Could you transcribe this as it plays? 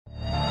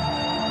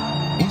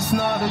It's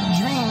not a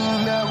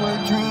dream that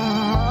we're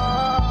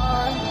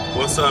dreaming.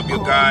 What's up, you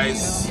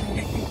guys?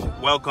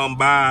 Welcome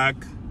back.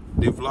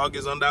 The vlog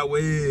is on that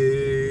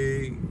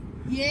way.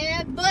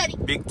 Yeah, buddy.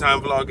 Big time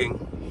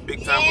vlogging.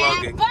 Big time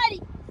vlogging.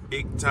 Buddy.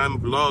 Big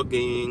time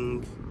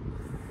vlogging.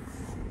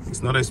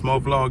 It's not a small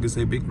vlog, it's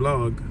a big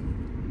vlog.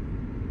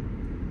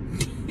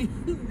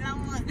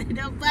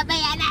 Don't put me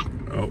in it.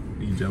 Oh,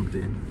 you jumped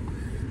in.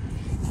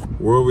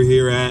 We're over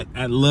here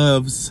at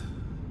Love's.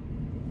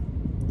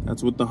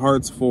 That's what the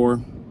heart's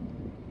for.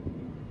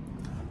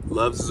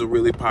 Love's is a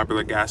really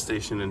popular gas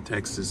station in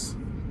Texas.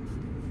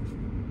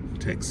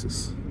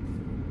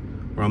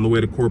 We're on the way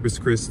to Corpus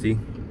Christi.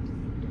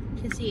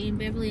 To see Aunt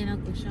Beverly and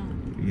Uncle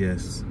Sean.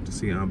 Yes, to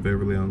see Aunt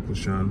Beverly, Uncle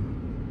Sean.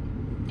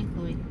 And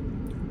Chloe.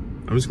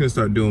 I'm just gonna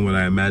start doing what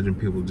I imagine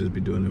people just be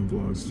doing in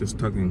vlogs, just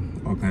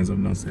talking all kinds of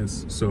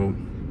nonsense. So,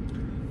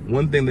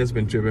 one thing that's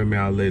been tripping me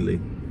out lately.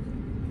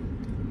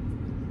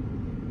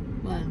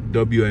 What?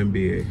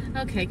 WNBA.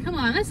 Okay, come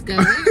on, let's go.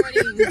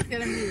 It's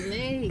gonna be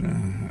late.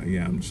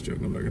 Yeah, I'm just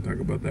joking. I'm not gonna talk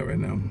about that right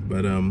now.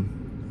 But time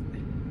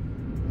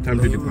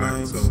to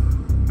depart. So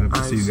I have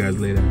to see you guys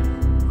later.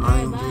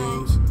 My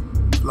dreams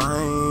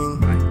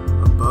flying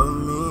above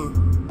me,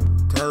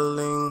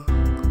 telling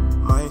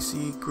my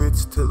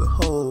secrets to the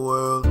whole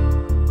world.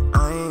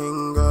 I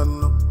ain't got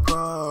no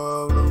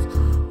problems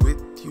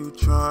with you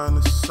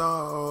trying to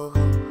solve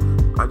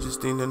them. I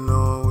just need to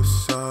know which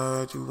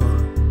side you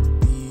wanna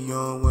be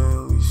on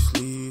when we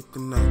sleep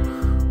tonight.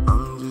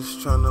 I'm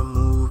just trying to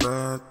move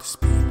at the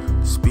speed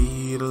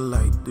of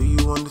light. Do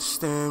you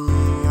understand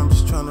me? I'm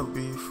just trying to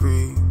be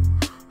free.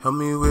 Help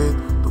me with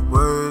the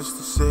words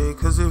to say,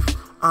 cause if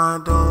I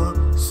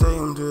don't say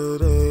them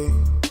today,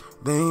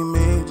 they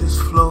may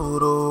just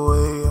float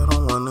away. I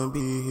don't wanna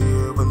be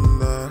here when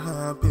that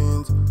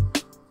happens.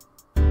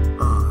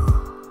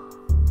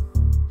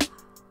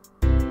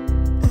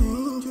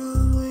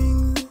 Angel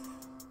wings,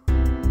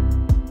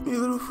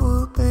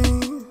 beautiful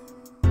things,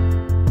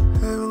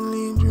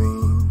 heavenly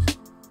dreams,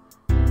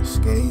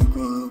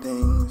 escaping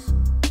things.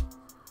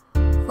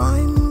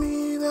 Find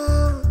me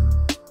there,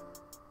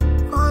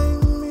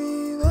 find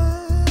me there.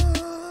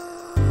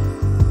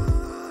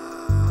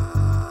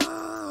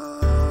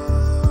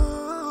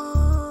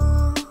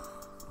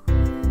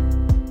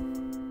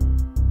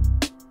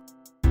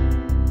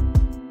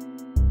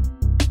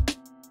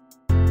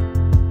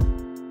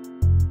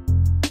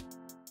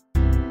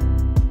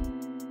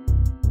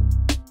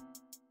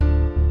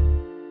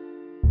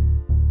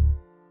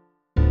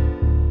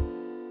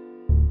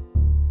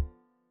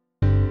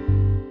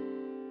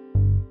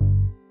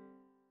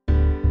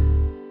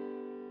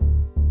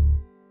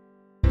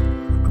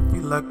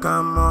 Like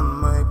I'm on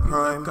my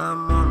prime,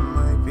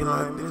 feel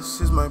like this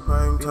is my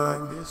prime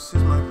time.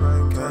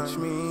 Catch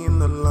me in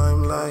the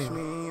limelight.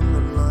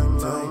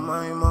 Tell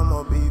my mom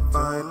I'll be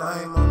fine.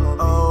 I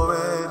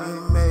already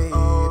made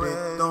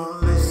it.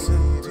 Don't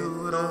listen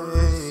to the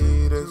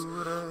haters.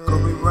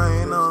 Kobe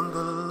Bryant on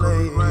the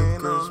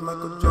Lakers,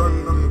 Michael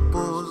Jordan on the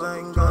Bulls. I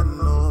ain't got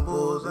no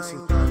bulls.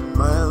 Listen,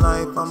 my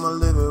life I'ma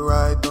live it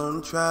right.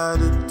 Don't try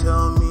to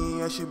tell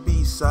me I should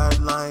be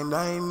sidelined.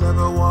 I ain't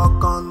never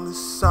walk on the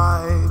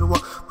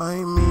sidewalk by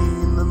me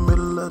in the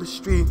middle of the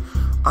street.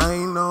 I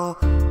know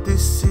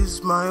this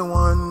is my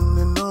one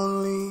and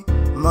only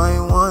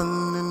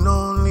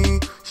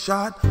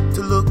shot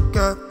to look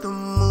at the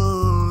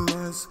moon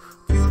as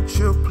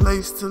future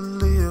place to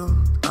live.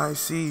 I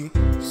see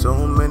so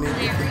many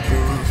different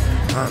things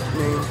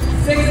happening.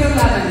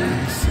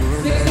 611.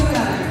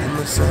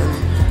 MSN,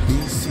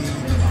 BC,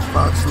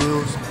 Fox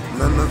News,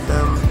 none of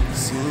them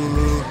see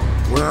me.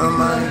 Where are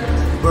my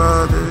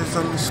brothers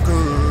on the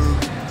screen?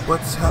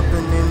 What's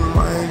happening?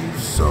 Why are you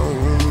so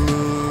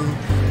mean?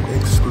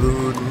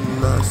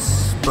 Excluding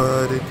us,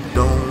 but it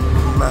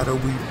don't matter.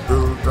 We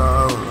build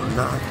our own.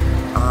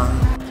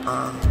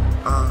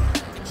 I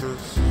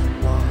just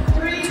want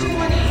to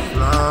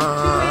fly.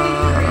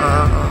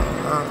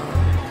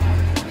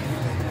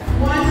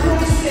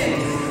 126.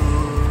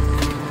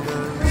 In the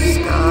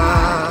sky.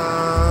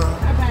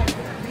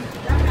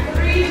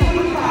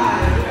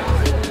 325.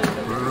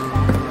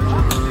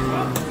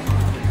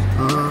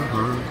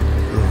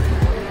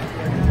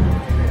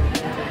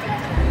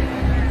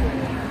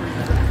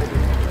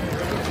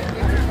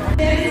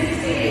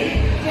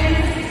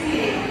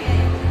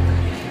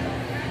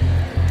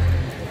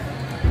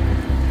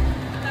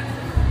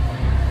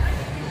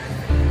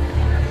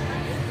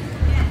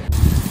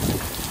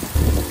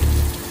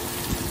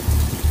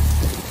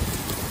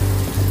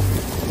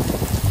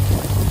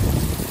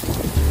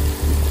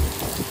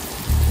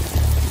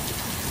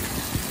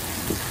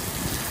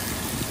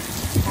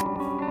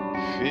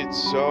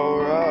 It's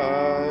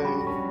alright.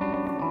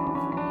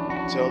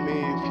 Tell me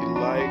if you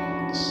like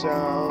the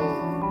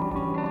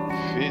sound.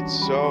 If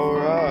it's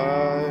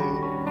alright.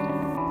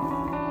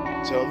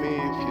 Tell me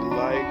if you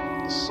like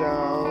the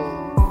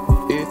sound.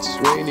 It's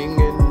raining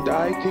and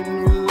I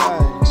can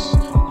relax,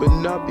 but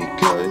not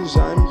because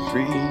I'm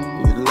free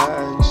at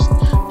last,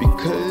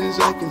 because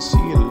I can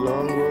see a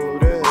long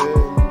road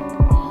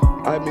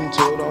ahead. I've been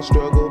told I'll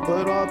struggle,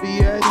 but I'll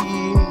be at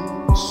ease.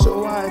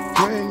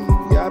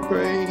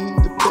 pray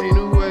the pain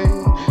away,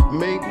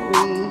 make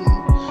room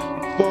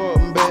for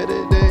a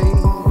better day.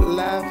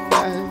 Laugh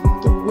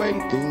at the way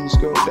things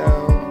go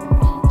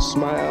down,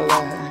 smile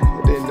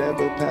at the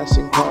never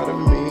passing part of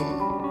me.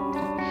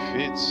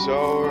 If it's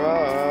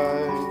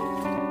alright,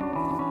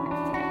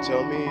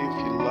 tell me if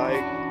you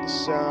like the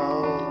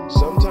sound.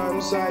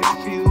 Sometimes I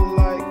feel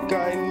like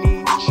I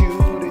need you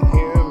to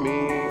hear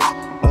me.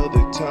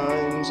 Other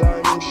times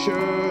I'm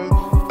sure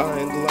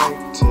I'd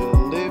like to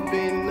live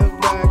in a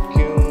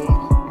vacuum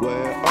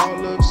where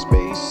all of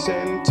space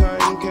and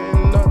time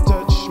cannot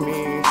touch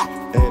me,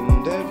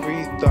 and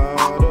every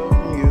thought of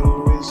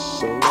you is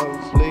so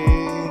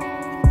lovely.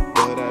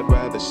 But I'd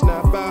rather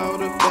snap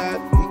out of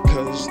that,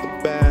 because the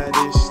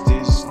baddest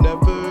is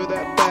never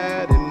that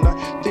bad, and I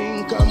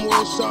think I'm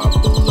worse off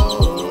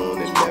alone.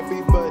 And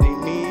everybody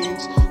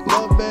needs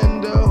love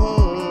and a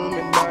home,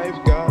 and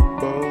I've got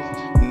both,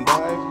 and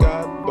I've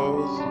got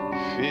both.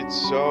 If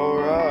it's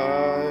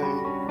alright,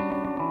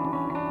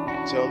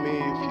 tell me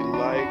if you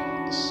like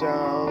the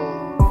sound.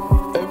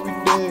 Every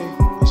day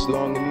is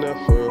long enough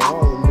for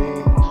all of me,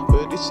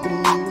 but it's the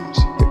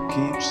music that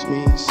keeps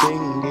me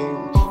singing,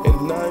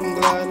 and I'm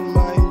glad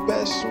my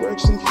best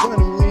works in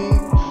front of me.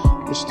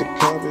 Mr.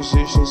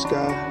 Composition's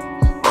got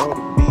all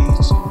the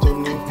beats,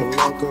 Tony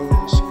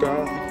Palanca's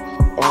got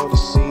all the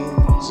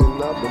scenes,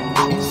 and I've been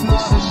doing this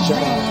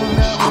job in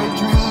the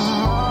streets.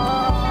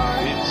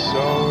 It's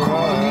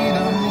alright,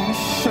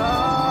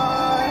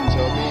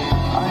 tell me if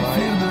you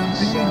like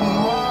the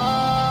sound.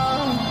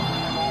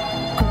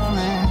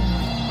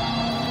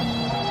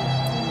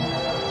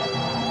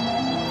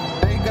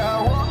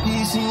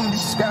 In the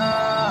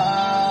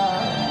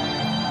sky,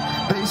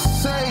 they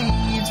say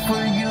it's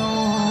for you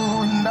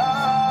and I,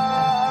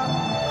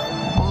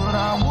 but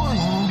I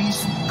wouldn't be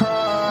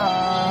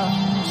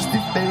surprised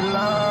if they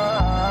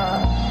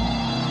lie.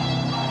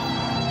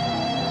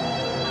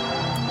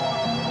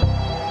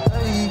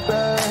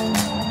 Baby,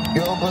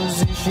 your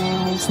position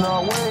is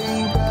not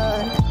way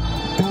back.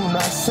 Do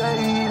not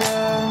say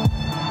that.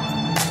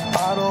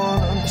 I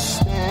don't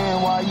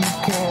understand why you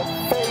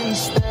can't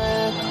face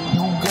that.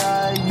 You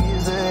got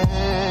years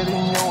ahead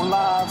in your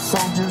life, so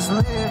just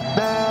live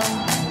them.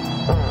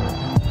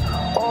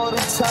 All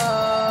the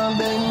time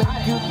they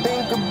make you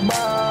think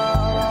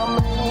about how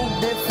many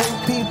different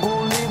people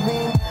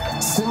living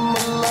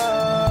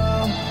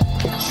similar,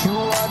 but you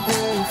are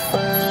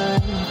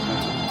different.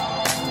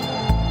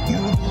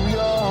 You do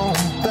your own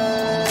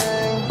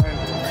thing,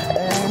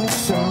 and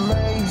it's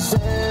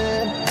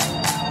amazing.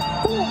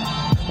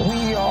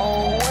 We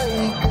all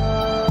wake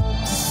up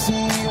to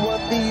see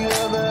what the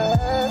other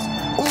has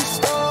in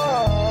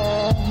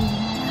store.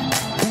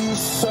 It's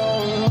so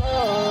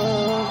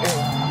love,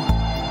 yeah.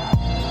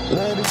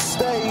 Let it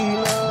stay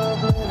love,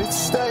 let it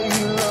stay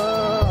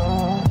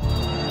love.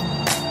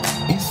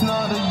 It's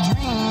not a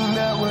dream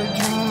that we're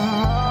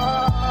dreaming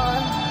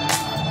on.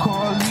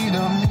 Call it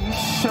a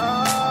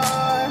mission.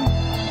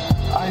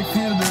 I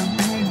feel the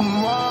big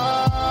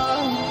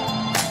one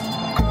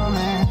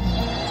coming.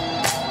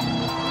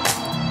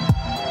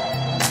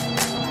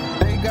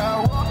 They got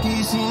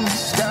walkies in the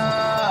sky.